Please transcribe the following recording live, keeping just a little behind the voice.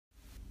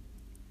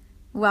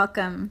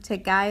Welcome to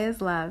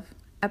Gaia's Love,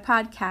 a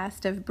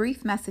podcast of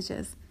brief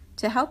messages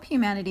to help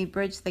humanity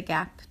bridge the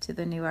gap to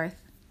the new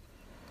earth.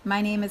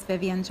 My name is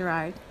Vivian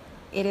Gerard.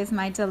 It is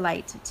my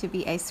delight to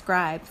be a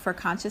scribe for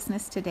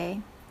consciousness today,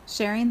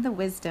 sharing the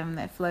wisdom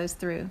that flows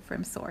through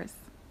from Source.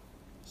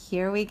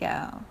 Here we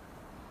go.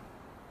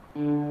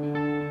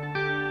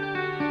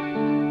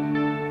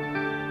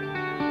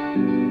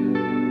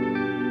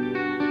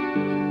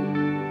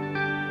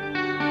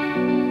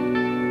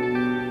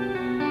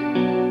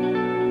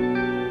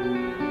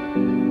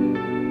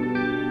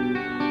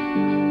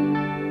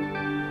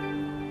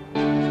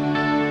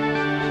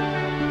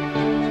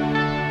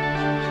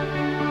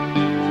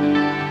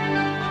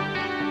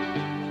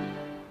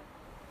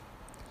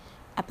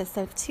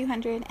 Episode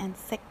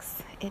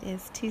 206. It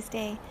is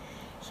Tuesday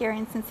here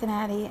in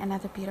Cincinnati,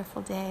 another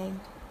beautiful day.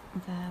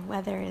 The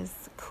weather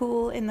is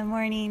cool in the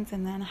mornings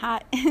and then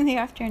hot in the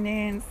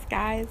afternoons.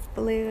 Sky is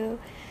blue,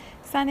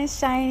 sun is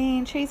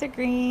shining, trees are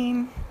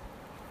green.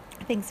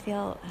 Things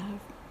feel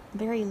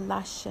very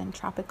lush and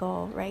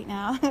tropical right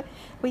now.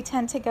 We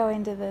tend to go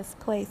into this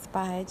place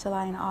by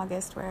July and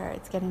August where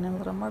it's getting a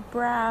little more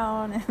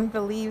brown and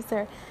the leaves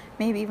are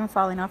maybe even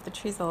falling off the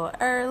trees a little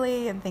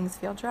early and things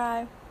feel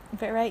dry.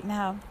 But right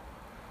now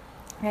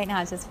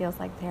it just feels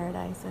like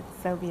paradise.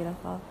 It's so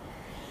beautiful.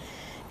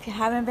 If you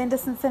haven't been to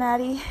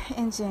Cincinnati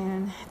in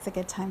June, it's a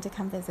good time to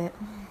come visit.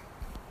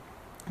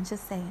 I'm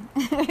just saying.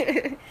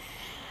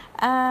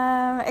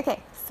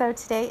 Okay, so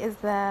today is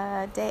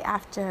the day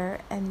after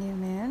a new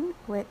moon,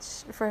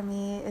 which for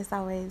me is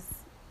always,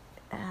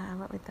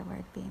 what would the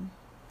word be?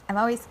 I'm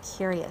always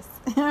curious.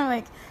 I'm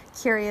like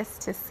curious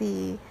to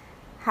see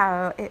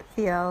how it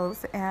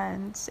feels.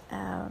 And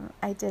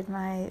I did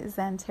my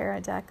Zen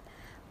Tarot deck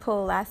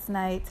pull last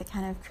night to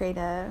kind of create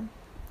an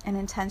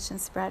intention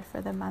spread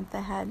for the month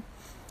ahead.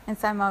 And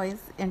so I'm always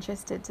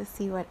interested to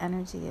see what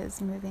energy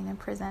is moving and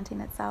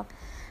presenting itself.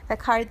 The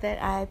card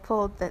that I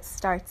pulled that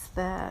starts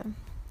the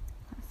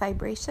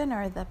vibration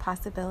or the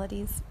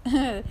possibilities,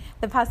 the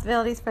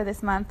possibilities for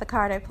this month, the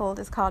card I pulled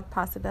is called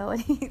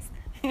Possibilities.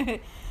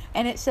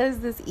 And it shows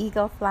this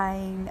eagle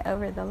flying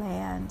over the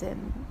land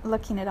and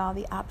looking at all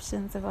the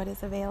options of what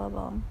is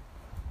available.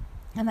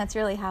 And that's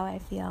really how I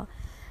feel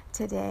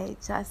today,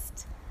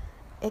 just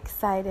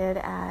excited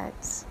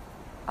at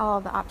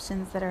all the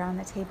options that are on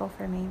the table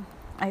for me.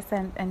 I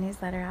sent a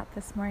newsletter out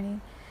this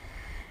morning,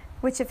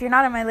 which if you're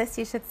not on my list,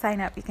 you should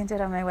sign up. You can do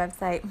it on my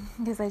website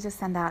because I just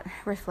send out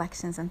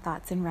reflections and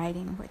thoughts in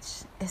writing,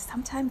 which is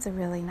sometimes a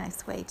really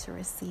nice way to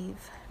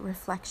receive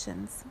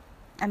reflections.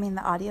 I mean,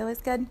 the audio is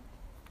good,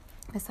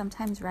 but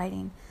sometimes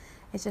writing,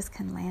 it just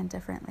can land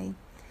differently.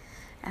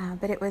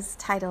 But it was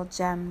titled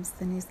Gems,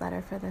 the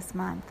newsletter for this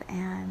month,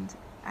 and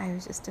I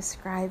was just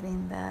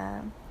describing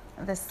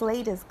the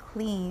slate is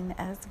clean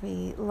as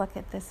we look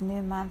at this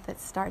new month.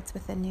 It starts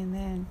with a new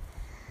moon.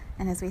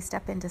 And as we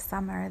step into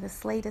summer, the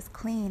slate is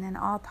clean and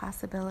all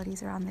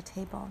possibilities are on the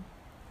table.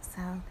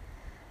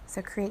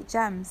 So create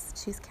gems,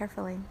 choose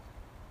carefully.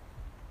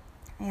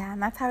 Yeah,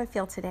 and that's how I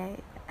feel today.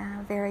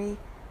 Very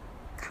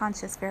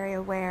conscious, very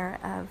aware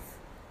of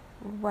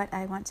what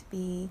I want to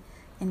be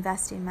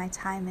investing my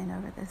time in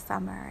over the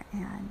summer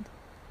and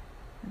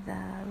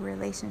the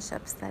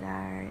relationships that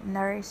are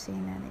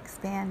nourishing and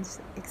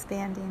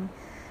expanding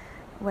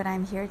what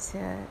I'm here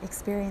to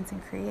experience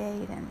and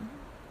create. And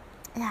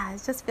yeah,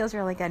 it just feels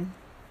really good.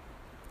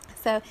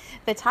 So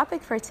the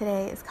topic for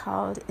today is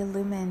called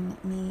Illumine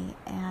Me,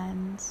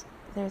 and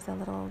there's a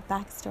little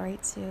backstory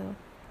to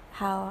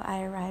how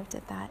I arrived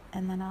at that,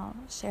 and then I'll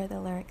share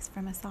the lyrics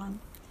from a song.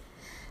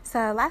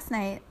 So last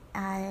night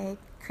I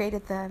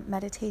created the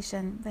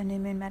meditation, the new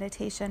moon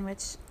meditation,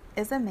 which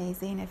is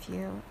amazing. If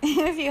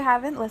you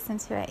haven't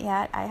listened to it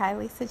yet, I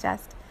highly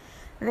suggest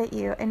that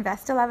you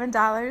invest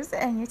 $11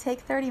 and you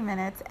take 30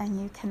 minutes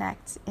and you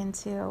connect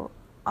into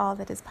all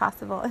that is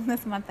possible in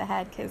this month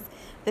ahead, because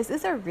this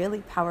is a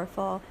really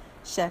powerful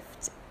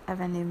shift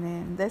of a new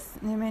moon. This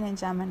new moon in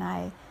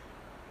Gemini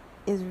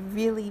is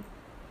really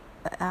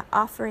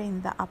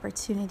offering the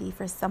opportunity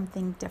for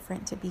something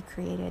different to be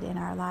created in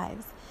our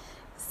lives,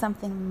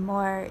 something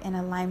more in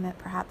alignment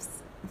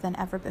perhaps than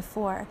ever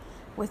before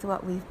with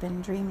what we've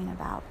been dreaming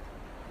about.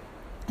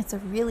 It's a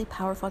really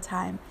powerful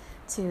time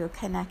to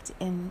connect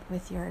in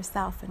with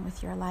yourself and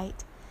with your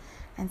light.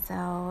 And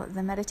so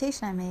the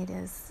meditation I made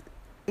is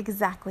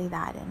exactly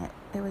that, and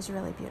it was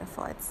really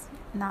beautiful. It's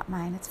not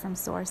mine, it's from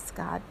Source,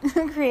 God,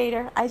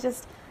 Creator. I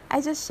just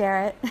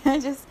share it. I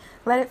just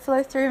let it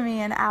flow through me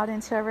and out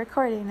into a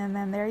recording, and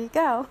then there you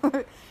go.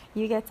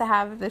 You get to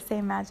have the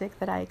same magic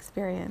that I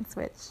experienced,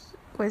 which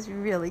was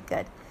really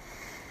good.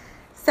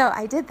 So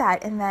I did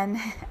that, and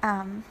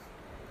then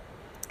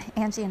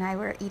Angie and I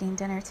were eating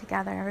dinner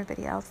together.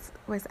 Everybody else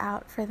was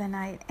out for the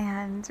night,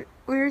 and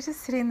we were just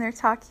sitting there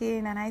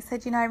talking, and I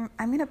said, I'm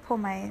going to pull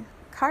my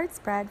card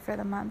spread for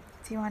the month.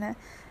 Do you want to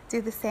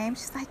do the same?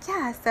 She's like,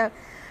 yeah. So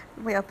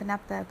we opened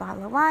up the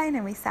bottle of wine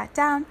and we sat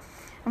down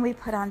and we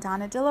put on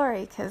Donna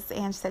DeLore, because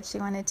Ange said she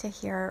wanted to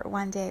hear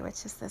One Day,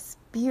 which is this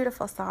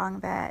beautiful song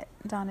that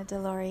Donna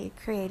DeLore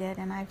created,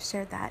 and I've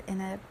shared that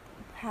in a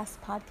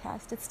past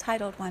podcast. It's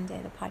titled One Day,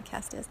 the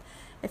podcast is,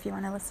 if you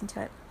want to listen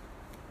to it.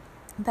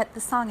 But the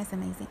song is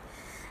amazing.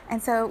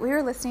 And so we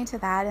were listening to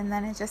that, and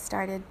then it just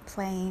started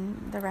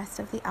playing the rest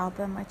of the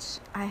album, which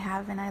I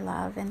have and I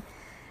love. And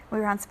we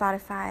were on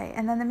Spotify,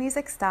 and then the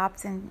music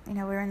stopped, and we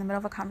were in the middle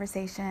of a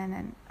conversation,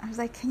 and I was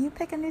like, can you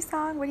pick a new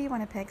song? What do you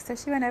want to pick? So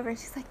she went over and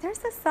she's like, there's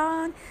this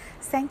song,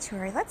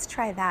 Sanctuary, let's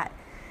try that.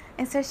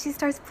 And so she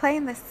starts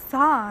playing this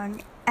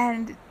song,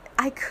 and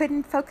I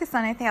couldn't focus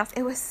on anything else.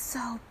 It was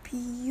so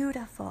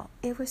beautiful.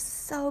 It was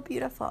so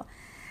beautiful.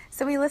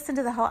 So we listened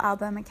to the whole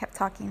album and kept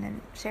talking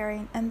and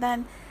sharing. And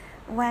then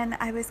when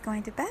I was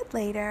going to bed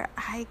later,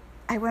 I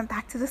went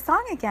back to the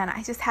song again.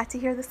 I just had to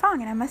hear the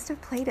song, and I must have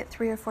played it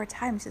 3 or 4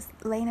 times, just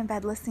laying in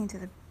bed listening to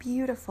the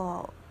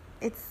beautiful.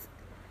 It's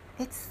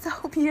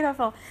so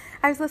beautiful.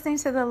 I was listening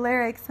to the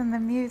lyrics and the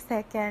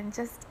music and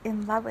just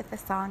in love with the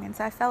song. And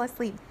so I fell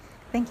asleep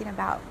thinking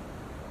about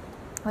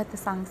what the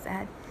song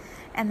said.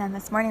 And then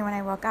this morning when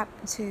I woke up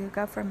to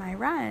go for my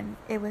run,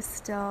 it was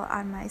still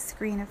on my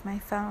screen of my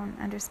phone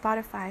under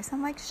Spotify. So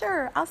I'm like,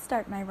 sure, I'll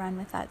start my run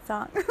with that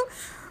song.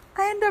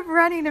 I end up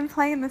running and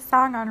playing the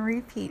song on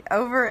repeat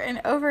over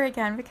and over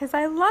again because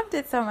I loved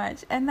it so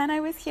much. And then I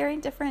was hearing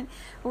different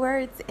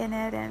words in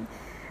it, and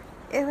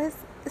it was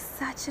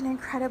such an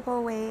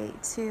incredible way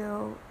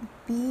to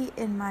be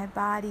in my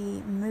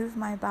body, move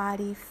my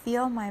body,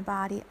 feel my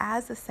body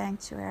as a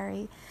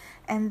sanctuary,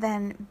 and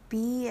then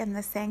be in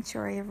the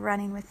sanctuary of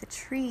running with the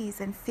trees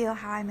and feel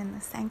how I'm in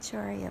the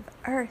sanctuary of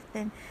earth.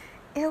 And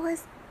it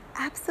was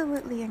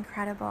absolutely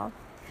incredible.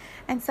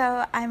 And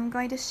so I'm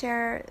going to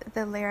share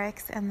the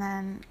lyrics, and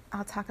then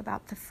I'll talk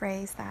about the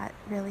phrase that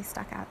really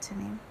stuck out to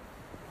me.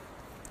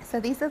 So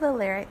these are the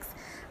lyrics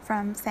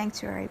from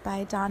Sanctuary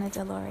by Donna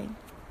DeLore.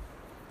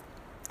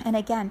 And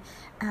again,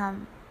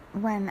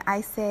 when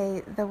I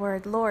say the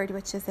word Lord,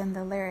 which is in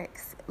the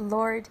lyrics,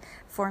 Lord,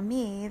 for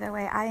me, the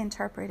way I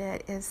interpret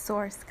it is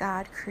source,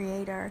 God,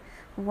 creator,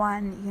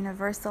 one,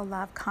 universal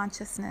love,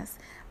 consciousness.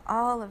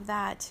 All of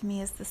that to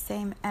me is the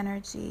same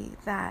energy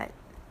that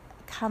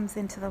comes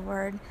into the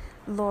word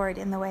Lord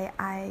in the way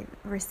I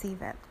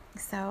receive it.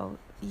 So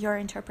your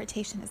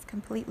interpretation is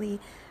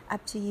completely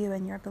up to you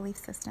and your belief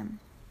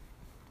system.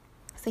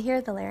 So here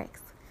are the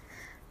lyrics.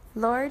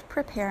 Lord,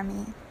 prepare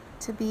me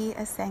to be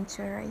a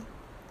sanctuary,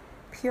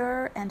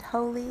 pure and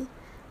holy,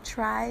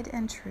 tried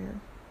and true.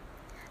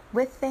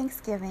 With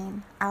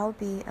thanksgiving, I'll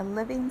be a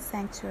living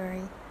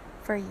sanctuary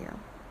for you.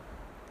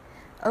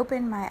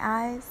 Open my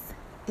eyes,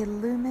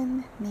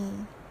 illumine me.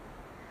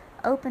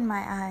 Open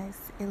my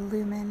eyes,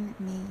 illumine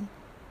me.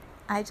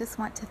 I just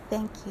want to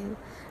thank you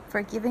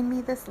for giving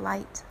me this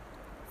light,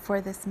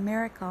 for this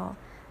miracle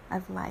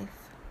of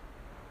life.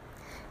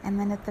 And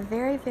then at the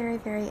very, very,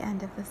 very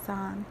end of the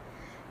song,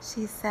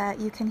 she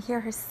said, you can hear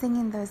her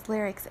singing those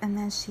lyrics, and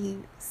then she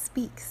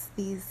speaks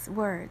these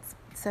words.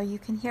 So you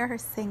can hear her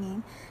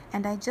singing,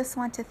 and I just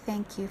want to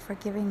thank you for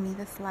giving me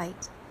this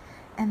light.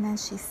 And then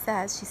she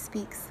says, she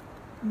speaks,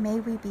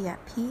 may we be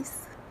at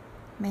peace.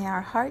 May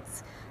our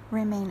hearts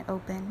remain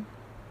open.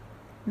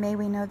 May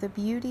we know the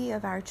beauty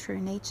of our true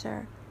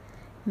nature.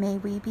 May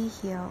we be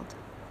healed.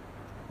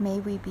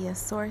 May we be a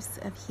source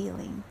of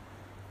healing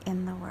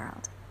in the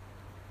world.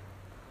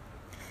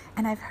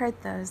 And I've heard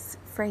those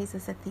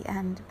phrases at the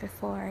end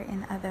before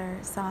in other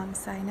songs,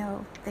 so I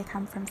know they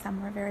come from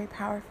somewhere very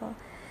powerful.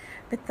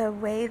 But the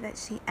way that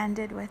she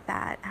ended with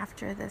that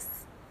after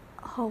this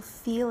whole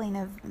feeling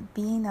of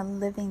being a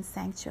living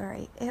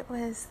sanctuary, it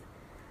was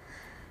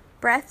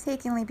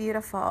breathtakingly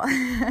beautiful.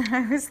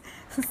 I was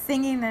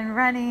singing and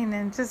running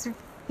and just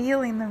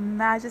feeling the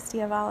majesty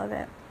of all of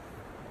it.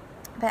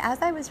 But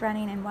as I was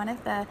running, in one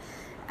of the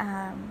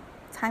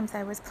times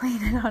I was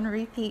playing it on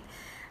repeat,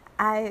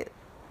 I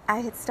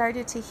had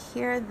started to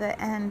hear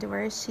the end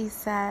where she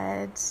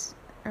said,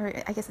 or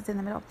I guess it's in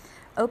the middle,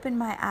 open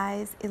my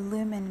eyes,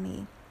 illumine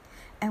me.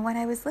 And when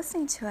I was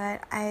listening to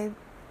it,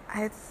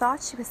 I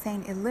thought she was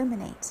saying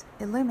illuminate.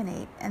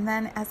 And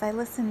then as I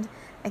listened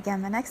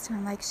again the next time,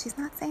 I'm like, she's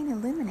not saying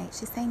illuminate,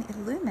 she's saying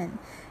illumine.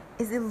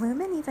 Is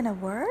illumine even a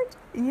word?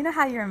 And you know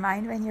how your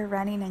mind, when you're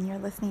running and you're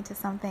listening to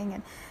something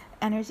and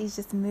energy is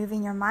just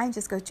moving, your mind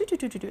just goes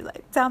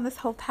like down this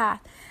whole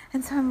path.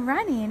 And so I'm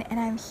running and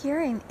I'm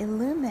hearing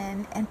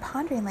illumine and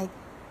pondering, like,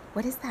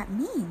 what does that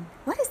mean?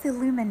 What does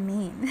illumine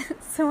mean?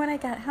 So when I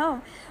got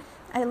home,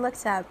 I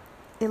looked up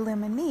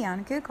illumine me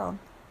on Google.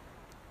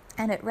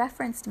 And it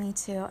referenced me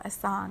to a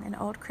song, an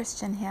old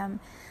Christian hymn,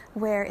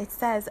 where it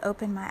says,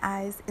 open my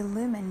eyes,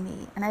 illumine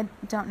me. And I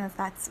don't know if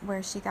that's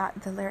where she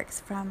got the lyrics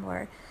from,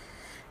 or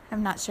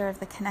I'm not sure of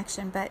the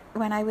connection. But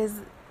when I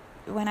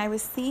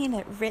was seeing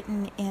it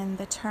written in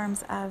the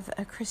terms of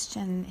a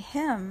Christian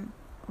hymn,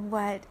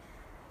 what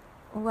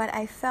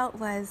I felt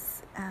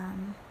was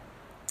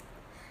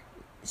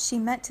she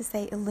meant to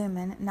say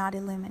illumine, not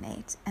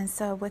illuminate. And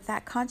so with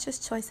that conscious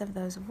choice of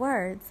those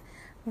words,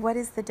 what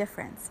is the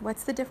difference?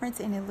 What's the difference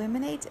in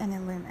illuminate and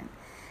illumine?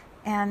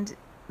 And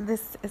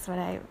this is what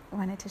I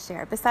wanted to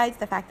share, besides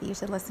the fact that you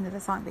should listen to the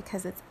song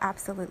because it's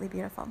absolutely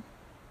beautiful.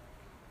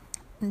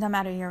 No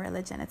matter your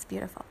religion, it's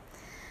beautiful.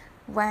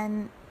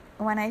 When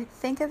when I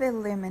think of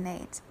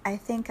illuminate, I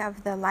think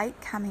of the light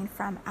coming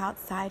from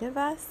outside of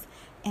us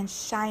and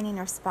shining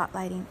or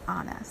spotlighting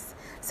on us.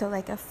 So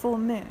like a full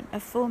moon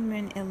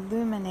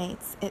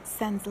illuminates, it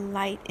sends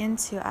light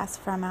into us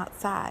from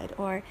outside,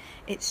 or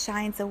it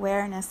shines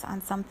awareness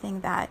on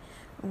something that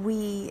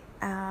we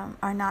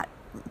are not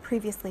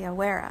previously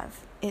aware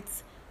of.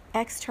 It's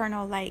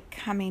external light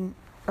coming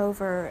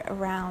over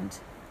around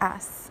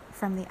us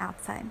from the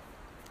outside.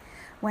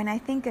 When I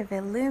think of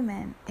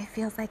illumine, it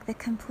feels like the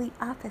complete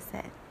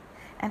opposite.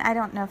 And I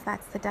don't know if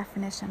that's the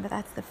definition, but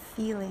that's the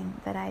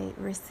feeling that I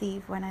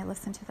receive when I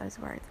listen to those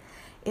words.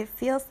 It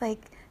feels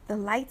like the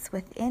light's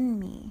within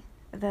me.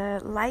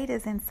 The light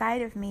is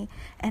inside of me,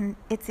 and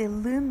it's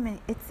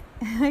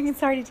it's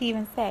hard to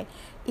even say.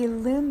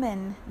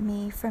 Illumine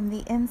me from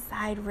the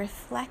inside,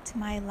 reflect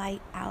my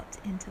light out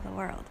into the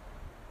world,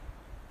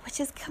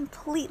 which is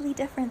completely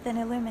different than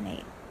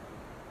illuminate.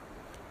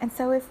 And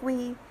so if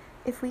we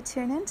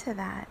tune into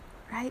that,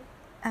 right?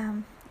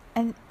 And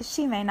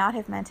she may not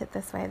have meant it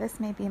this way. This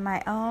may be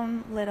my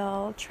own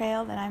little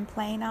trail that I'm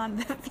playing on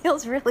that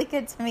feels really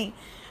good to me.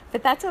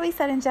 But that's what we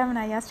said in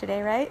Gemini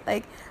yesterday, right?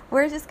 Like,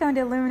 we're just going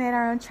to illuminate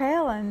our own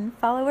trail and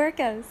follow where it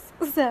goes.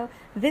 So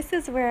this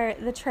is where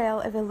the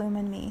trail of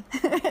illumine me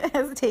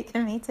has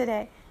taken me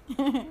today.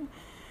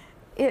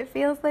 It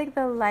feels like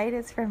the light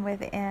is from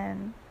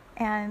within,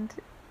 and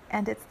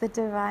it's the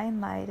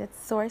divine light,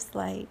 it's source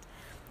light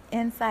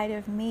inside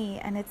of me,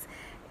 and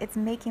it's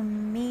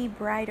making me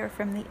brighter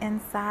from the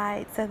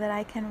inside so that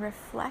I can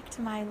reflect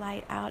my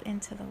light out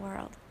into the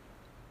world.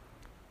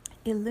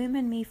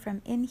 Illumine me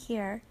from in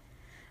here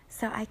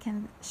so I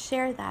can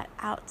share that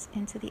out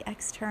into the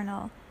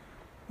external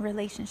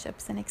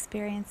relationships and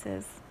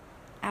experiences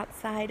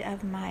outside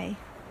of my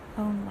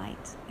own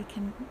light.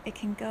 It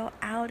can go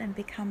out and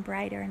become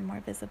brighter and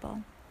more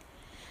visible.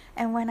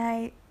 And when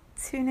I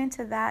tune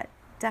into that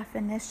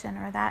definition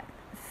or that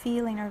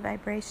feeling or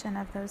vibration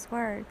of those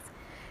words,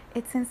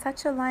 it's in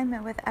such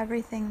alignment with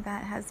everything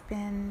that has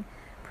been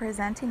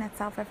presenting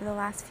itself over the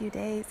last few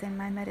days in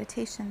my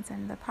meditations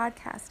and the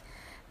podcast.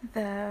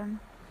 The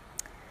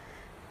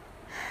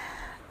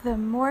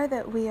more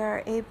that we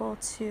are able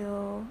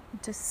to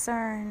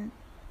discern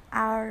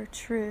our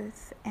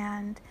truth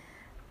and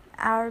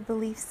our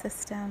belief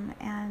system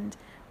and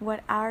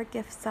what our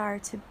gifts are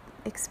to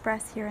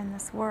express here in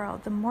this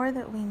world, the more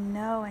that we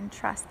know and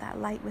trust that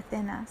light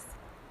within us,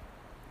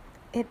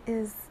 it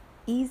is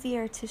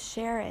easier to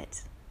share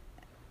it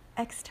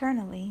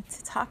externally,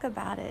 to talk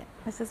about it.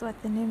 This is what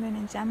the new moon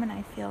in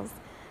Gemini feels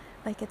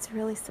like it's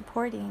really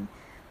supporting.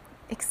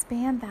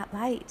 Expand that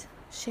light.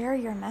 Share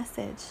your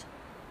message.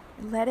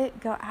 Let it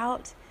go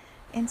out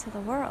into the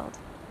world.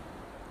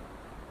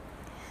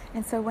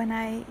 And so when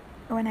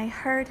I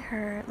heard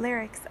her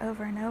lyrics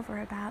over and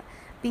over about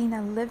being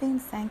a living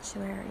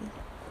sanctuary,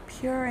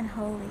 pure and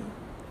holy,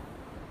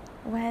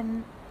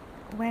 when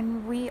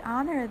we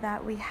honor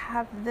that we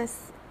have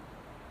this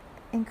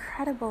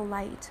incredible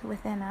light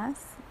within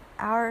us,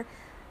 our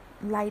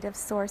light of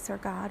source or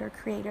God or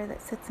creator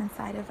that sits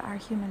inside of our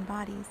human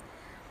bodies,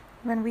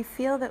 when we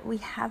feel that we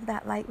have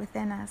that light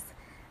within us,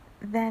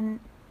 then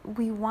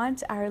we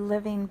want our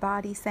living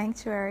body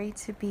sanctuary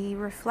to be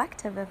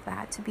reflective of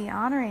that, to be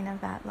honoring of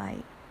that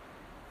light.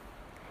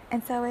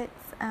 And so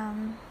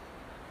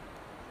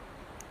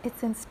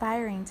it's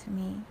inspiring to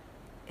me.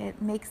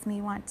 It makes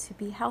me want to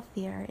be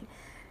healthier.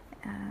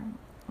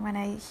 When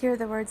I hear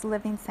the words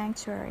living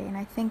sanctuary and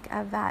I think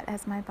of that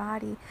as my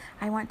body,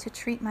 I want to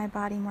treat my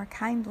body more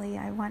kindly.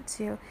 I want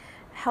to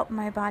help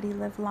my body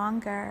live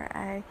longer.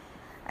 I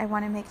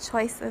want to make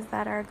choices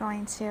that are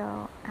going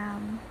to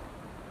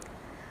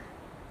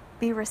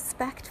be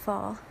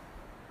respectful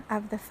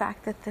of the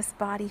fact that this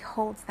body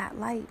holds that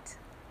light.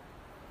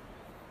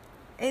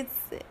 I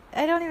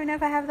don't even know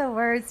if I have the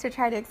words to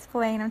try to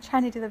explain. I'm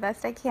trying to do the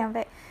best I can,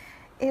 but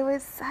it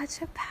was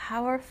such a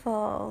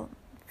powerful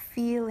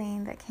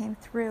feeling that came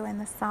through in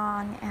the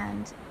song,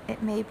 and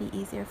it may be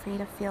easier for you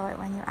to feel it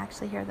when you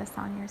actually hear the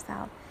song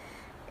yourself.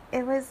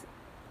 It was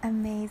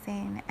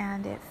amazing,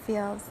 and it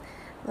feels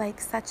like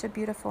such a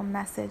beautiful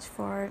message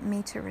for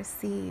me to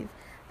receive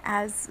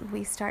as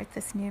we start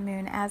this new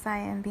moon, as I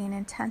am being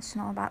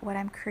intentional about what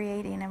I'm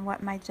creating and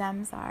what my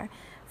gems are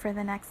for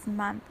the next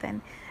month,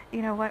 and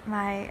what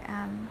my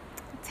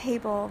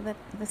table,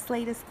 the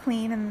slate is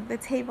clean and the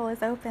table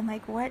is open.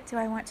 Like, what do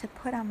I want to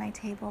put on my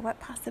table? What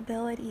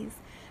possibilities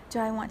do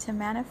I want to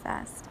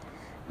manifest?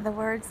 The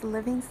words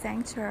living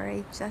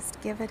sanctuary just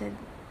give it a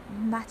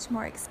much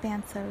more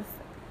expansive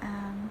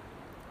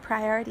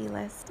priority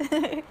list.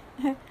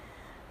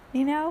 I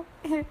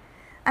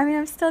mean,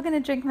 I'm still going to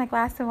drink my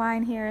glass of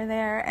wine here or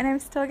there, and I'm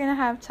still going to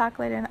have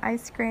chocolate and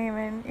ice cream,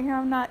 and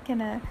I'm not going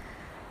to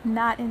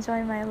not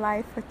enjoy my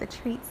life with the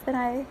treats that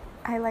I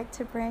like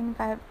to bring,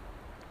 but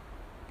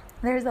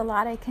there's a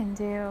lot I can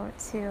do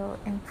to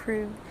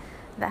improve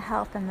the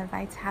health and the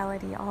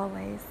vitality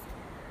always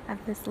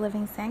of this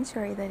living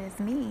sanctuary that is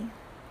me,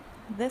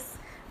 this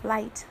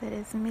light that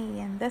is me,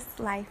 and this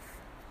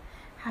life.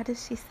 How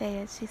does she say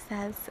it? She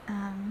says,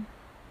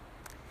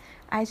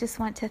 I just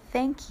want to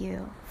thank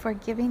you for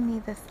giving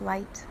me this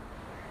light,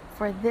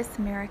 for this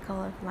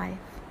miracle of life.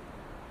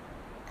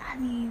 I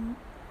mean,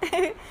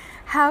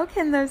 how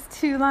can those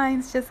two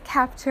lines just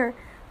capture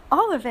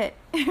all of it?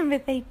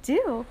 But they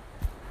do.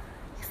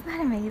 Isn't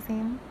that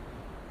amazing?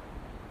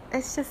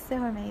 It's just so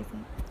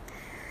amazing.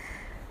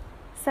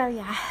 So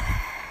yeah,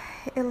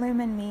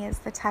 Illumine Me is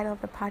the title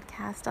of the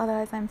podcast. Although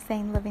as I'm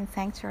saying Living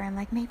Sanctuary, I'm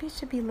like, maybe it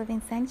should be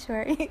Living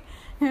Sanctuary.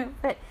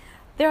 But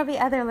there will be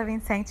other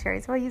living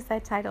sanctuaries. We'll use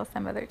that title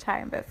some other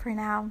time. But for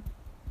now,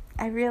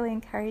 I really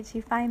encourage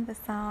you, find the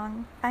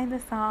song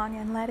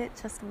and let it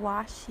just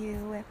wash you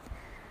with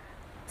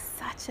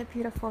such a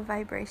beautiful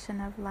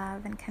vibration of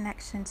love and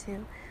connection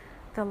to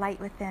the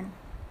light within.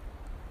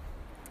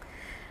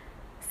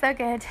 So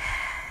good,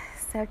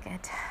 so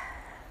good.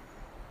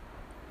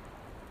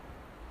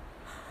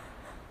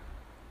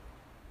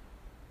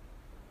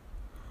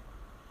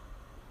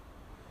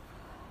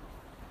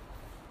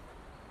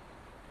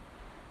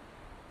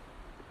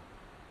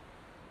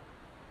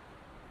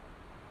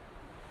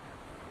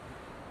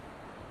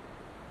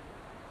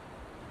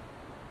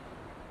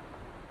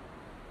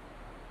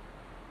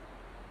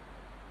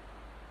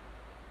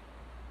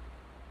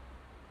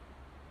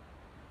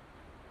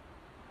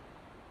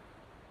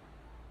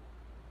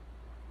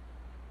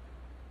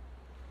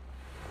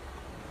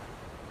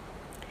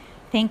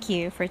 Thank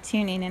you for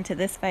tuning into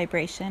this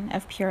vibration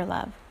of pure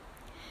love.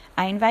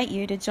 I invite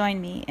you to join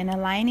me in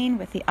aligning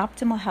with the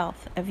optimal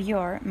health of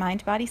your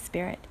mind, body,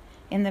 spirit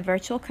in the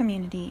virtual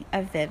community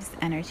of Viv's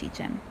Energy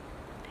Gym.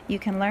 You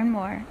can learn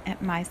more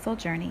at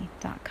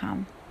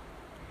mysouljourney.com.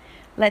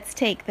 Let's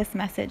take this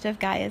message of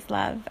Gaia's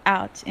love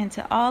out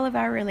into all of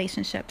our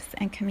relationships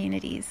and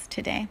communities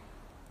today.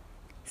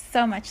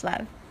 So much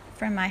love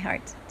from my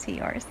heart to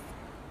yours.